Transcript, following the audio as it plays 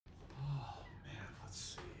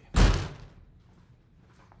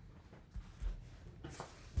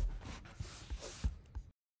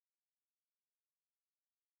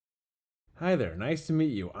Hi there, nice to meet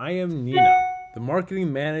you. I am Nina, the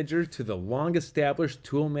marketing manager to the long-established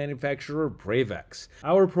tool manufacturer BraveX.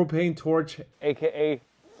 Our propane torch, aka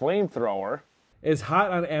flamethrower, is hot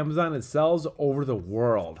on Amazon and sells over the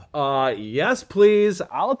world. Yes please,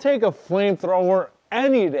 I'll take a flamethrower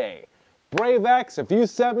any day. BraveX, if you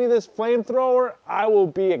send me this flamethrower, I will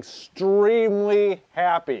be extremely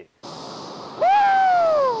happy.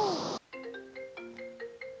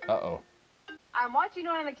 Uh-oh. I'm watching you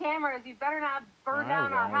on the cameras. You better not burn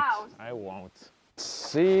down our house. I won't. Let's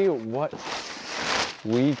see what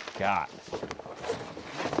we got.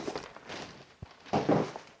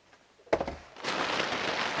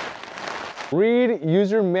 Read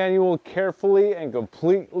user manual carefully and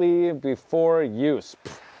completely before use.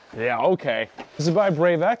 Yeah, okay. This is by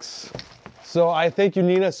BraveX. So I thank you,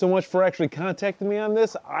 Nina, so much for actually contacting me on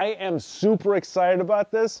this. I am super excited about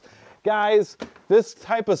this. Guys, this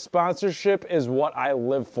type of sponsorship is what I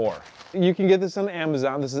live for. You can get this on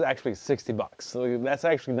Amazon. This is actually 60 bucks. So that's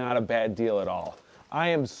actually not a bad deal at all. I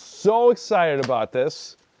am so excited about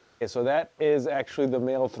this. Okay, so that is actually the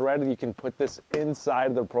male thread. You can put this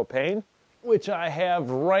inside the propane, which I have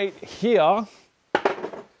right here.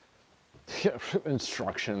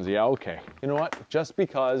 Instructions, yeah, okay. You know what, just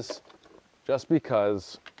because,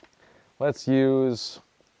 let's use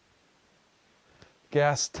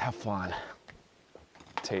gas Teflon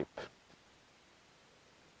tape.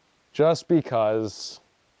 Just because.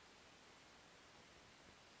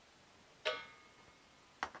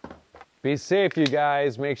 Be safe, you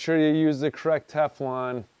guys. Make sure you use the correct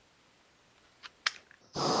Teflon.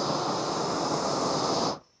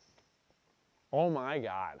 Oh my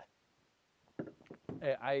God.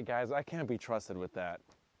 Hey, guys, I can't be trusted with that.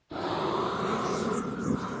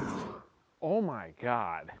 Oh my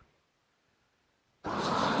God.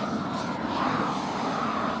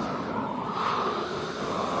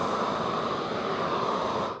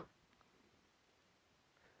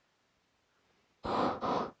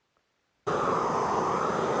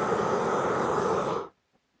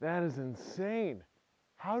 That is insane.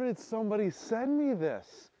 How did somebody send me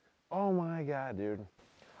this? Oh my God, dude.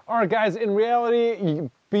 All right, guys, in reality,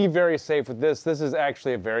 you be very safe with this. This is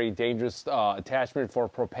actually a very dangerous attachment for a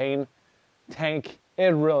propane tank.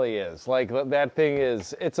 It really is. Like, that thing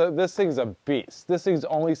is, this thing's a beast. This thing's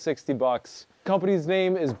only 60 bucks. Company's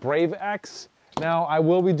name is BraveX. Now, I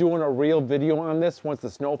will be doing a real video on this once the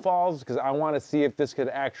snow falls, because I want to see if this could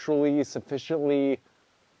actually sufficiently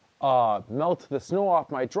melt the snow off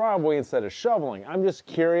my driveway instead of shoveling. I'm just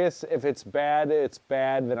curious. If it's bad,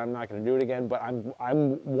 then I'm not going to do it again, but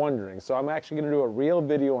I'm wondering. So I'm actually going to do a real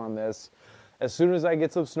video on this as soon as I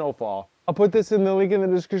get some snowfall. I'll put this in the link in the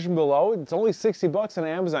description below. It's only 60 bucks on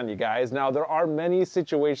Amazon, you guys. Now, there are many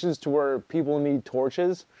situations to where people need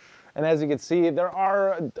torches, and as you can see, there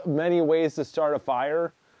are many ways to start a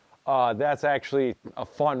fire. That's actually a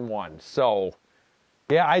fun one. So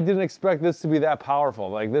yeah, I didn't expect this to be that powerful.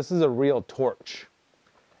 Like, this is a real torch.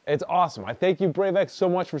 It's awesome. I thank you, BraveX, so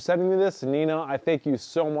much for sending me this. And Nina, I thank you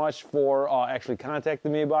so much for actually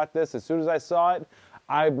contacting me about this. As soon as I saw it,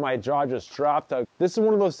 my jaw just dropped. This is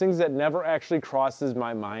one of those things that never actually crosses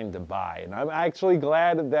my mind to buy. And I'm actually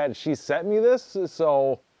glad that she sent me this.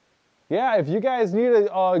 So yeah, if you guys need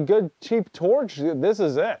a good, cheap torch, this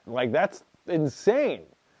is it. Like, that's insane.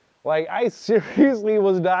 Like, I seriously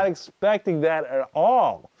was not expecting that at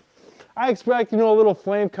all. I expect, a little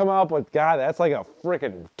flame come out, but God, that's like a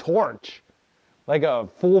freaking torch. Like a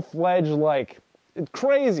full-fledged, like, it's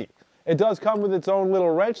crazy. It does come with its own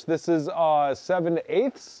little wrench. This is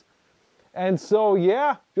 7/8. And so,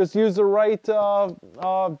 yeah, just use the right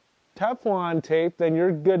Teflon tape, then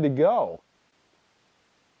you're good to go.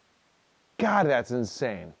 God, that's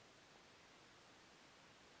insane.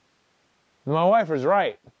 My wife was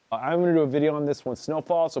right. I'm going to do a video on this when snow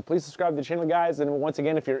falls, so please subscribe to the channel, guys. And once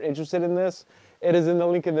again, if you're interested in this, it is in the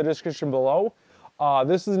link in the description below.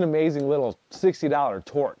 This is an amazing little $60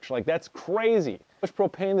 torch. Like, that's crazy. How much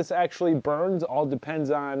propane this actually burns all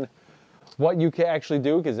depends on what you can actually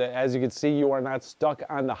do, because as you can see, you are not stuck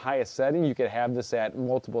on the highest setting. You could have this at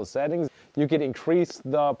multiple settings. You could increase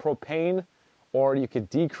the propane, or you could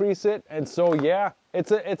decrease it. And so, yeah,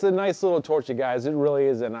 it's a nice little torch, you guys. It really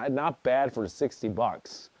is, and not bad for 60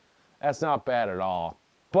 bucks. That's not bad at all.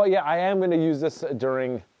 But yeah, I am going to use this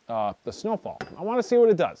during the snowfall. I want to see what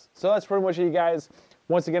it does. So that's pretty much it, you guys.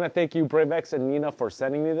 Once again, I thank you, BraveX and Nina, for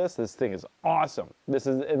sending me this. This thing is awesome. This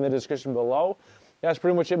is in the description below. That's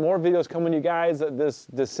pretty much it. More videos coming, you guys. This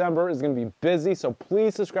December is going to be busy, so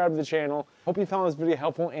please subscribe to the channel. Hope you found this video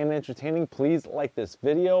helpful and entertaining. Please like this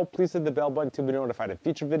video. Please hit the bell button to be notified of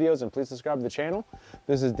future videos, and please subscribe to the channel.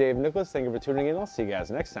 This is Dave Nicholas. Thank you for tuning in. I'll see you guys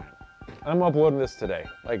next time. I'm uploading this today.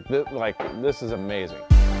 Like this is amazing.